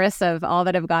the chorus of all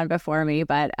that have gone before me,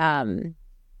 but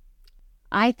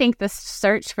I think the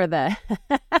search for the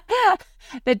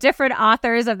the different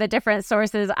authors of the different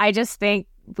sources, I just think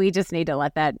we just need to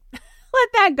let that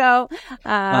go.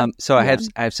 So I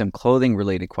have some clothing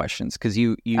related questions because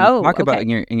you talk about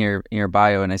in your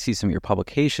bio, and I see some of your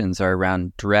publications are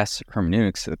around dress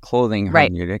hermeneutics, the clothing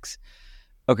hermeneutics.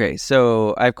 Okay,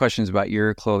 so I have questions about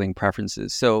your clothing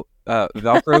preferences. So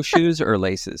Velcro shoes or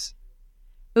laces?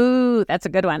 Ooh, that's a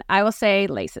good one. I will say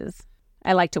laces.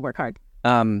 I like to work hard.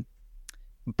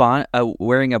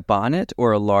 Wearing a bonnet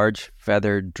or a large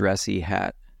feathered dressy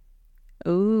hat?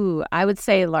 Ooh, I would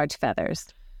say large feathers.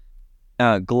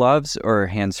 Gloves or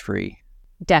hands-free?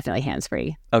 Definitely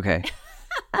hands-free. Okay.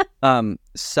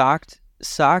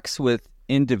 Socks with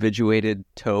individuated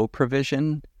toe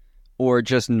provision or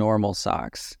just normal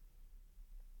socks?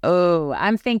 Oh,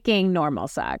 I'm thinking normal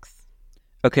socks.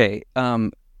 Okay.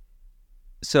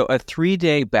 So a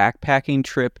 3-day backpacking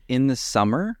trip in the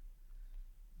summer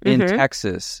in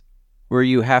Texas where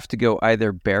you have to go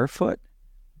either barefoot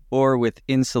or with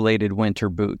insulated winter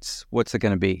boots. What's it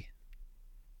going to be?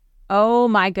 Oh,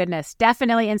 my goodness.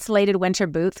 Definitely insulated winter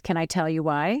boots. Can I tell you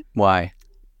why? Why?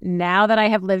 Now that I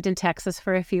have lived in Texas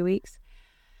for a few weeks,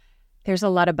 there's a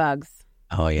lot of bugs.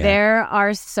 Oh, yeah. There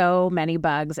are so many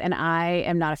bugs, and I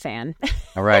am not a fan.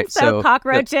 All right. So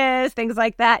cockroaches, things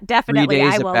like that. Definitely.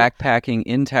 3 days of backpacking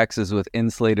in Texas with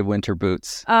insulated winter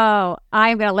boots. Oh,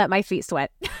 I'm going to let my feet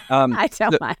sweat. I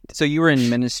don't mind. So you were in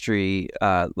ministry,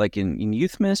 like in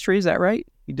youth ministry, is that right?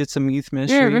 You did some youth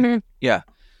ministry? Mm-hmm. Yeah.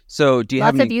 So do you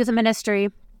have lots of youth ministry?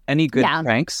 Any good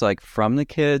pranks like from the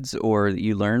kids or that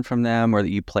you learned from them or that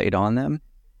you played on them?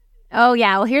 Oh,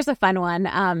 yeah. Well, here's a fun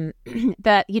one.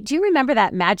 Do you remember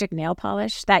that magic nail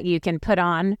polish that you can put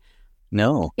on?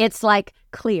 No. It's like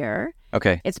clear.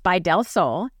 Okay. It's by Del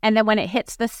Sol. And then when it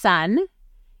hits the sun,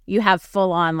 you have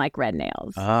full on like red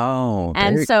nails. Oh.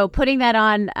 And so putting that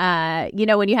on,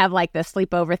 when you have like the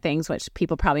sleepover things, which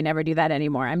people probably never do that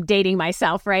anymore. I'm dating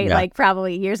myself, right? Yeah. Like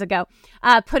probably years ago,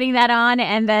 putting that on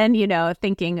and then,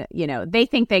 thinking, they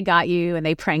think they got you and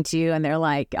they pranked you and they're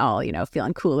like, all,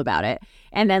 feeling cool about it.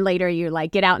 And then later you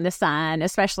like get out in the sun,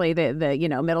 especially the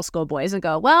middle school boys, and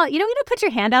go, well, you to put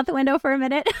your hand out the window for a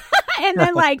minute. And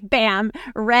then like, bam,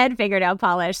 red fingernail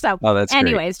polish. So that's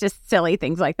anyways, just silly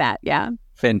things like that. Yeah.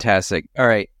 Fantastic. All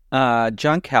right.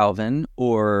 John Calvin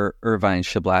or Irvine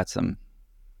Shablatsam?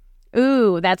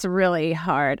 Ooh, that's really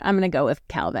hard. I'm going to go with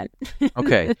Calvin.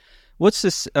 Okay. What's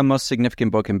this most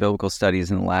significant book in biblical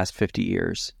studies in the last 50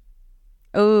 years?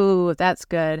 Ooh, that's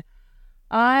good.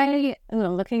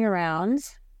 Looking around,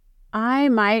 I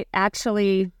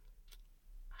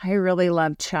really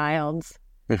love Childs.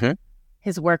 Mm-hmm.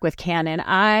 His work with canon.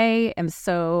 I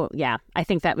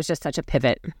think that was just such a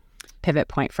pivot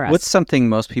point for us. What's something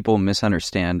most people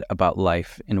misunderstand about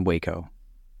life in Waco?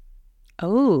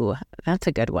 Oh, that's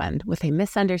a good one. What they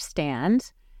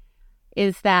misunderstand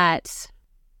is that,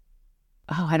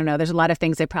 I don't know, there's a lot of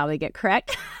things they probably get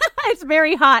correct. It's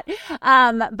very hot.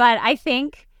 But I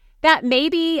think that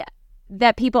maybe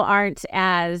that people aren't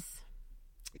as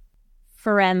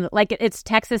friendly, like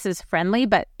Texas is friendly,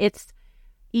 but it's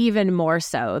even more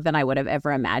so than I would have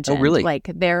ever imagined. Oh, really?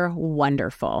 Like, they're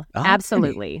wonderful. Oh,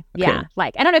 absolutely. really? Okay. Yeah.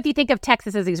 Like, I don't know if you think of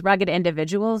Texas as these rugged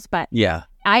individuals, but yeah,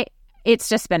 it's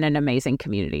just been an amazing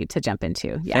community to jump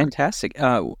into. Yeah. Fantastic.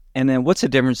 And then what's the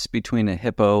difference between a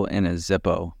hippo and a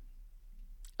Zippo?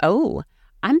 Oh,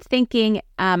 I'm thinking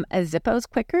a Zippo's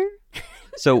quicker.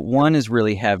 So one is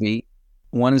really heavy.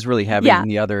 Yeah. And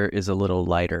the other is a little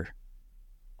lighter.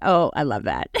 Oh, I love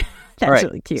that. That's All right.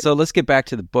 really cute. So let's get back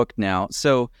to the book now.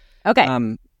 So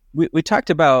okay. We talked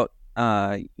about,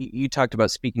 you talked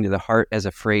about speaking to the heart as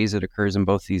a phrase that occurs in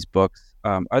both these books.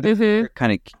 Are there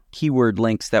kind of keyword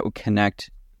links that would connect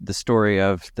the story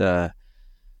of the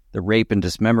rape and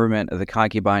dismemberment of the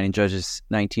concubine in Judges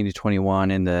 19 to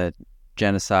 21 and the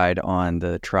genocide on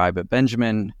the tribe of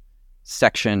Benjamin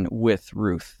section with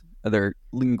Ruth? Are there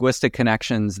linguistic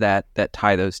connections that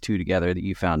tie those two together that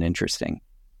you found interesting?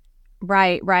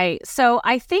 Right. So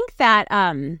I think that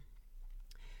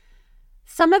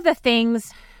some of the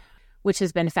things which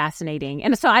has been fascinating,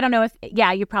 and so I don't know if,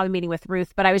 you're probably meeting with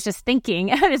Ruth, but I was just thinking,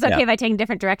 it's okay if I take a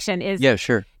different direction, is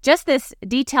sure. Just this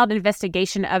detailed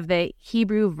investigation of the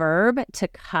Hebrew verb to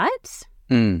cut,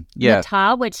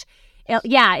 Natah, which,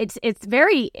 it's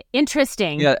very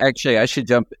interesting. Yeah, actually, I should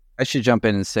jump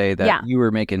in and say that you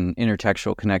were making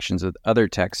intertextual connections with other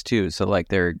texts too. So like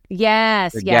there are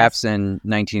gaps in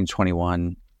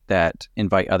 1921 that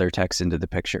invite other texts into the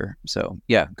picture. So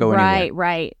go anywhere.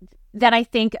 Right. That I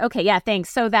think, thanks.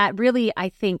 So that really, I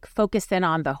think, focused in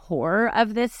on the horror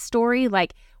of this story.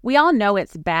 Like, we all know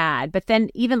it's bad, but then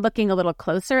even looking a little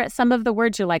closer at some of the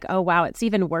words, you're like, oh, wow, it's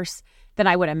even worse than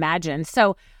I would imagine.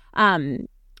 So when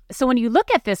you look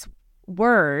at this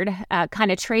word,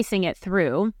 kind of tracing it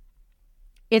through,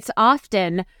 it's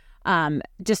often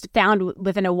just found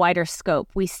within a wider scope.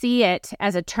 We see it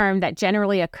as a term that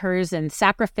generally occurs in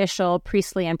sacrificial,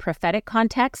 priestly, and prophetic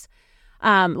contexts,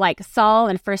 like Saul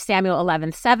in 1 Samuel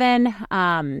 11:7.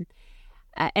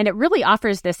 And it really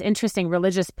offers this interesting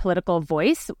religious political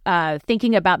voice,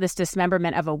 thinking about this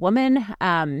dismemberment of a woman.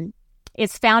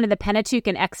 It's found in the Pentateuch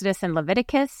in Exodus and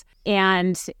Leviticus,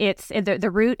 and the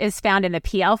root is found in the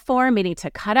PL form, meaning to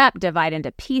cut up, divide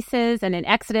into pieces. And in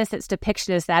Exodus, its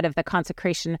depiction is that of the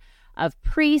consecration of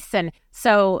priests. And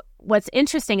so what's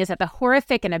interesting is that the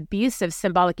horrific and abusive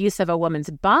symbolic use of a woman's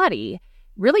body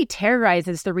really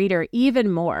terrorizes the reader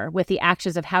even more with the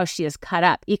actions of how she is cut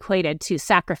up, equated to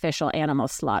sacrificial animal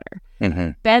slaughter.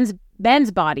 Mm-hmm.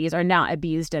 Ben's bodies are not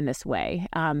abused in this way.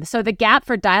 So the gap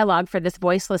for dialogue for this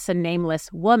voiceless and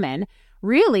nameless woman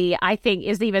really, I think,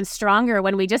 is even stronger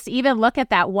when we just even look at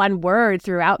that one word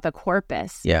throughout the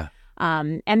corpus. Yeah.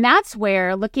 And that's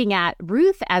where looking at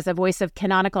Ruth as a voice of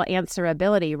canonical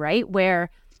answerability, right? Where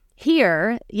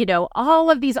here, all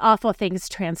of these awful things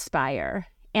transpire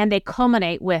and they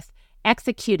culminate with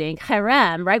executing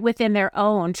harem right within their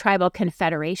own tribal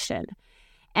confederation.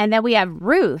 And then we have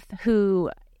Ruth, who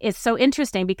is so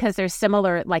interesting because there's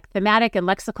similar like thematic and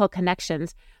lexical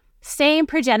connections. Same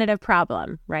progenitive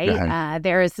problem, right? Uh-huh.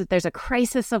 There's a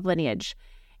crisis of lineage.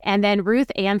 And then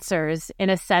Ruth answers, in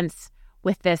a sense,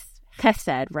 with this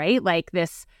chesed, right? Like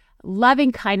this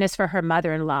loving kindness for her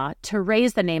mother-in-law to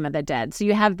raise the name of the dead. So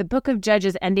you have the book of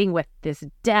Judges ending with this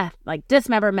death, like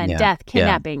dismemberment, death,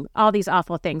 kidnapping, all these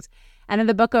awful things. And in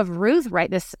the book of Ruth, right,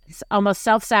 this almost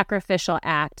self-sacrificial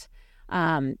act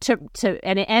and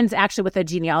it ends actually with a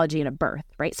genealogy and a birth,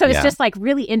 right? So it's just like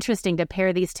really interesting to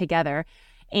pair these together.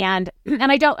 And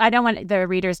I don't want the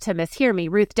readers to mishear me.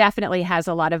 Ruth definitely has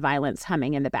a lot of violence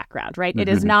humming in the background, right? It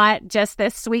is not just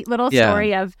this sweet little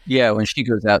story of... Yeah, when she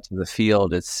goes out to the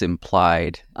field, it's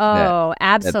implied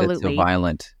absolutely. that it's a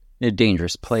violent, a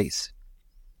dangerous place.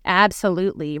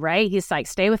 Absolutely, right? He's like,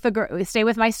 stay with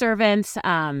my servants.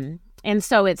 And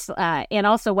so it's, and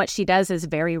also what she does is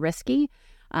very risky.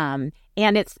 And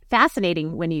it's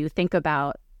fascinating when you think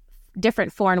about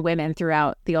different foreign women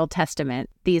throughout the Old Testament,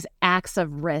 these acts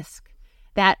of risk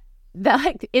that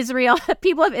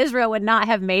people of Israel would not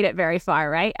have made it very far,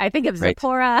 right? I think of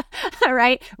Zipporah,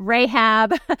 right?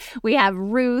 Rahab, we have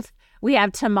Ruth, we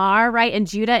have Tamar, right? And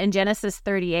Judah in Genesis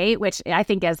 38, which I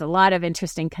think has a lot of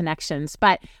interesting connections,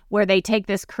 but where they take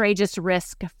this courageous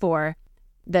risk for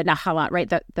the Nahalat, right?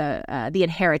 The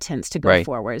inheritance to go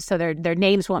forward. So their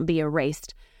names won't be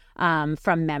erased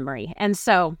from memory. And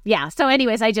so, So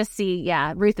anyways, I just see,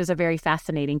 Ruth is a very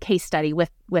fascinating case study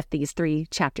with these 3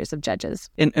 chapters of Judges.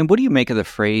 And what do you make of the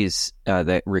phrase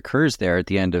that recurs there at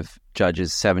the end of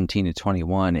Judges 17 to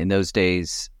 21? In those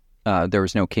days, there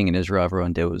was no king in Israel.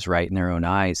 Everyone did what was right in their own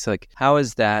eyes. Like, how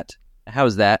is that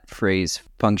phrase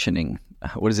functioning?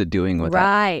 What is it doing with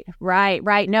that?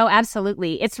 Right. No,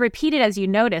 absolutely. It's repeated, as you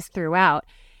notice, throughout.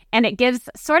 And it gives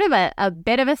sort of a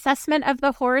bit of assessment of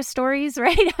the horror stories,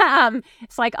 right?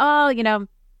 It's like,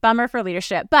 bummer for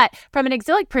leadership. But from an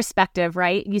exilic perspective,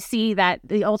 right, you see that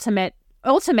the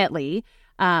ultimately,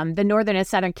 the northern and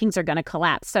southern kings are going to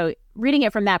collapse. So reading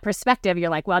it from that perspective, you're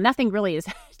like, well, nothing really has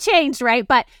changed, right?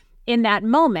 But in that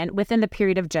moment, within the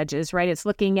period of Judges, right, it's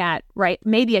looking at, right,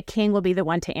 maybe a king will be the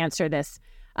one to answer this,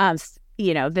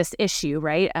 this issue,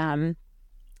 right? And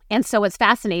so what's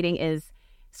fascinating is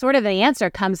sort of the answer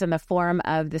comes in the form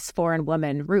of this foreign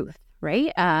woman, Ruth,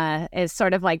 right? Is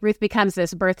sort of like Ruth becomes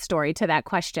this birth story to that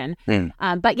question.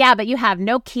 But you have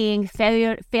no king,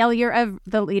 failure of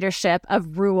the leadership,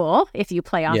 of rule, if you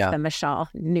play off the Mashal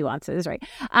nuances, right?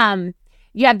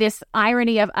 You have this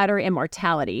irony of utter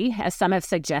immortality, as some have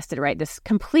suggested, right? This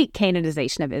complete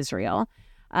Canaanization of Israel.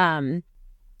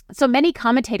 So many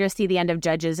commentators see the end of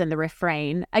Judges in the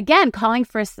refrain, again, calling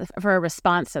for a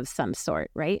response of some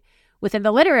sort, right? Within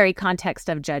the literary context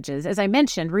of Judges, as I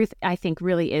mentioned, Ruth, I think,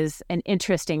 really is an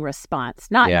interesting response.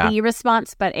 Not the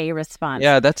response, but a response.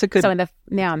 Yeah, that's a good,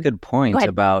 good point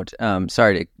about,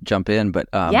 sorry to jump in, but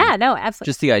no, absolutely.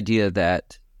 Just the idea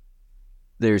that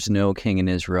there's no king in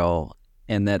Israel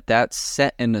and that's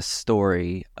set in a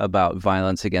story about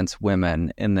violence against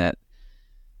women, and that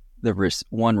the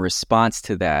one response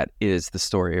to that is the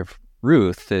story of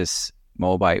Ruth, this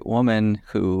Moabite woman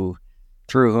through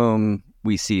whom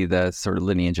we see the sort of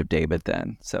lineage of David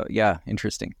then. So,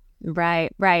 interesting.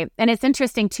 Right. And it's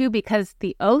interesting, too, because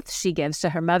the oath she gives to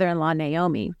her mother-in-law,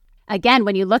 Naomi. Again,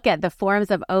 when you look at the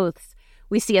forms of oaths,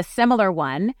 we see a similar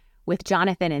one with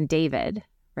Jonathan and David,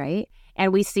 right?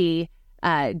 And we see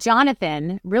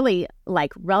Jonathan really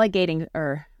like relegating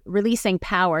or releasing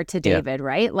power to David,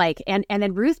 right? Like, and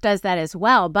then Ruth does that as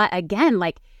well. But again,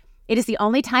 like, it is the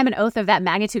only time an oath of that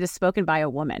magnitude is spoken by a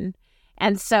woman.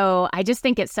 And so I just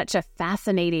think it's such a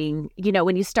fascinating,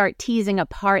 when you start teasing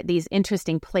apart these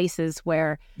interesting places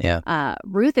where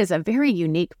Ruth is a very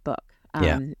unique book.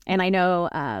 And I know,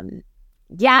 and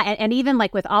even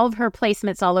like with all of her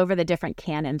placements all over the different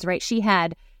canons, right?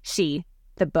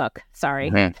 The book, sorry,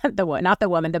 not the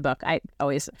woman, the book. I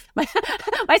always,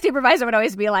 my supervisor would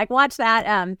always be like, watch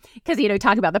that, because,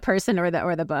 talk about the person or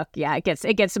the book. Yeah,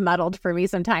 it gets muddled for me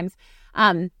sometimes.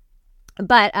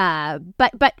 But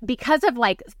because of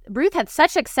like Ruth had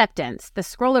such acceptance, the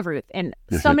scroll of Ruth, in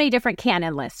so many different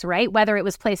canon lists, right? Whether it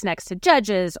was placed next to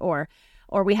Judges or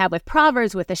we have with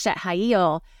Proverbs with the Shet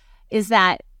Hayil, is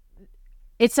that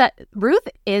Ruth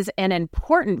is an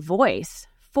important voice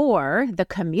for the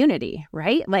community,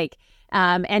 right? Like,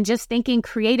 and just thinking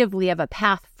creatively of a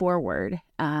path forward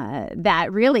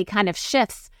that really kind of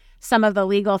shifts some of the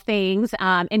legal things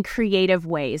in creative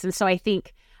ways. And so I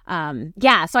think.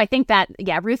 So I think that,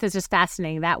 Ruth is just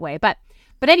fascinating that way. But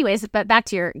anyways, back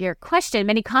to your question,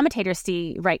 many commentators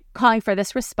see, right, calling for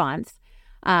this response.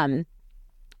 And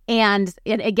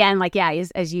again, like,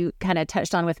 as you kind of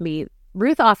touched on with me,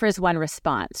 Ruth offers one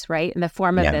response, right, in the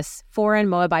form of this foreign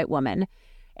Moabite woman.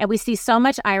 And we see so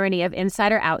much irony of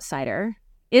insider-outsider.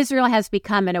 Israel has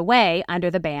become, in a way,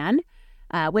 under the ban,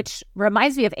 which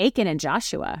reminds me of Achan and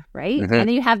Joshua, right? And then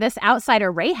you have this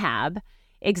outsider Rahab,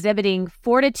 exhibiting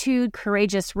fortitude,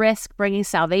 courageous risk, bringing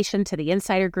salvation to the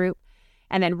insider group.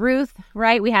 And then Ruth,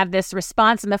 right? We have this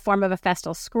response in the form of a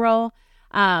festal scroll.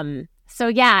 I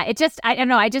don't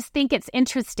know. I just think it's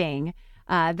interesting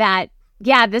that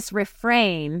this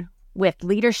refrain with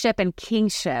leadership and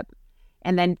kingship,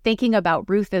 and then thinking about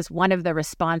Ruth as one of the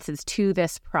responses to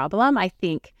this problem, I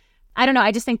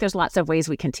just think there's lots of ways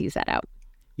we can tease that out.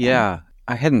 Yeah,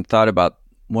 I hadn't thought about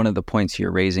one of the points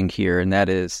you're raising here, and that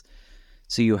is,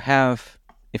 so you have,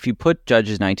 if you put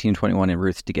Judges 19:21 and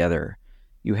Ruth together,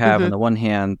 you have on the one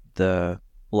hand the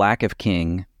lack of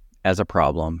king as a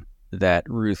problem that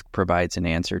Ruth provides an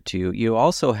answer to. You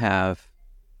also have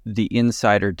the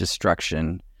insider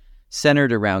destruction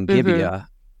centered around Gibeah,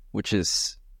 which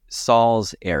is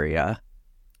Saul's area,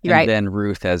 and then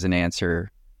Ruth as an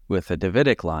answer with a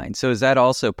Davidic line. So is that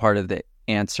also part of the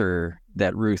answer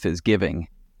that Ruth is giving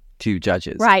to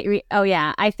Judges? Right. Oh,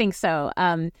 yeah, I think so.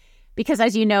 Because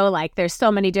as you know, like there's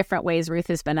so many different ways Ruth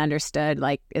has been understood.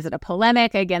 Like, is it a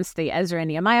polemic against the Ezra and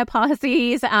Nehemiah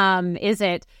policies? Is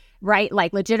it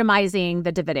like legitimizing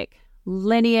the Davidic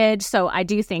lineage? So I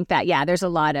do think that, there's a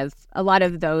lot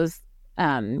of those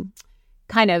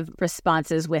kind of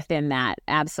responses within that.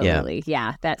 Absolutely.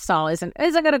 Yeah. That Saul isn't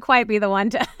going to quite be the one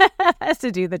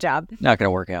to do the job. Not going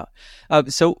to work out.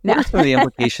 So what are some of the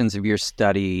implications of your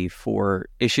study for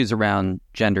issues around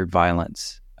gendered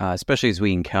violence, especially as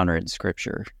we encounter it in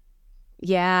Scripture?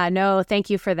 Yeah, no, thank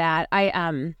you for that.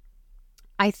 I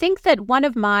think that one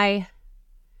of my,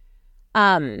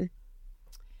 what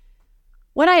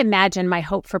I imagine my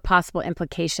hope for possible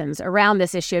implications around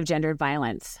this issue of gendered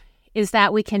violence is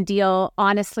that we can deal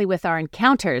honestly with our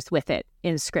encounters with it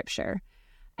in Scripture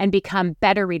and become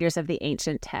better readers of the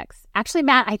ancient texts. Actually,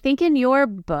 Matt, I think in your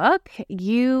book,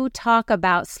 you talk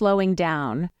about slowing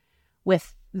down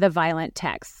with the violent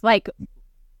texts, like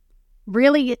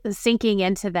really sinking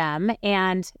into them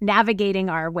and navigating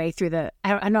our way through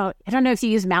I don't know if you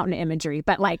use mountain imagery,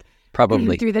 but like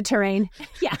probably through the terrain.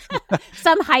 Yeah.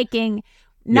 Some hiking,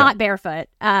 not barefoot,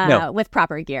 with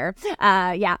proper gear.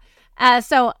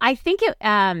 So I think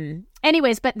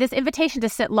anyways, but this invitation to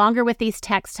sit longer with these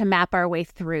texts to map our way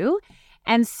through.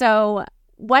 And so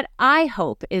what I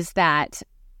hope is that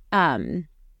that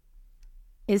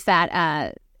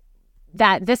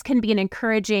this can be an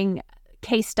encouraging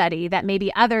case study that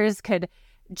maybe others could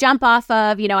jump off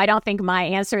of. I don't think my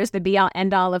answer is the be-all,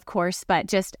 end-all, of course, but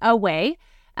just a way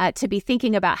to be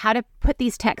thinking about how to put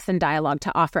these texts in dialogue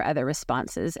to offer other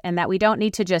responses, and that we don't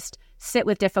need to just sit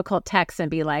with difficult texts and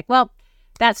be like, well,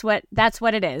 that's what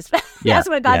it is. That's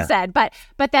what God said. But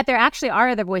that there actually are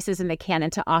other voices in the canon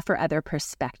to offer other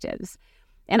perspectives.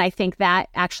 And I think that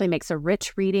actually makes a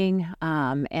rich reading,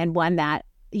 and one that,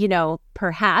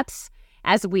 perhaps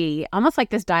as we almost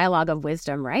like this dialogue of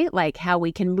wisdom, right? Like how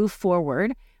we can move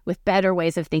forward with better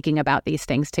ways of thinking about these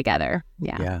things together.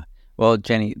 Yeah. Well,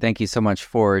 Jenny, thank you so much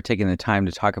for taking the time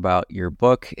to talk about your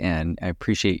book, and I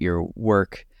appreciate your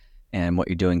work and what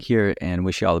you're doing here, and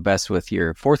wish you all the best with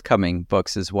your forthcoming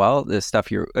books as well. The stuff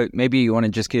maybe you want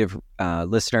to just give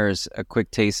listeners a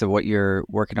quick taste of what you're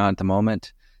working on at the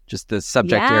moment, just the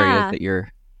subject areas that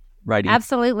you're writing.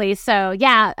 Absolutely. So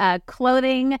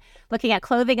clothing, looking at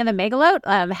clothing in the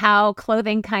megalote, how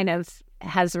clothing kind of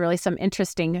has really some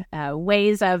interesting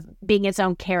ways of being its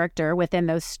own character within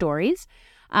those stories.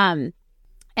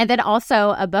 And then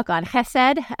also a book on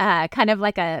Chesed, kind of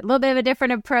like a little bit of a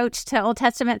different approach to Old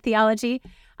Testament theology.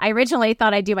 I originally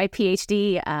thought I'd do my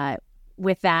PhD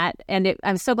with that, and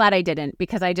I'm so glad I didn't,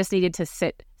 because I just needed to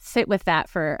sit with that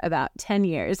for about 10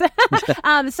 years.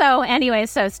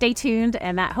 So stay tuned,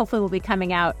 and that hopefully will be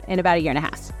coming out in about 1.5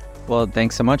 years. Well,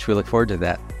 thanks so much. We look forward to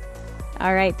that.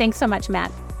 All right. Thanks so much,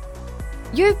 Matt.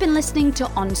 You've been listening to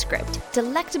OnScript,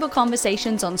 delectable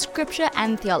conversations on scripture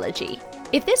and theology.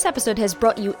 If this episode has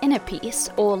brought you inner peace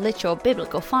or lit your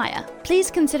biblical fire,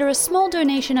 please consider a small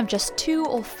donation of just $2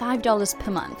 or $5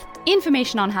 per month.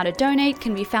 Information on how to donate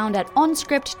can be found at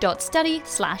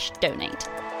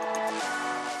onscript.study/donate.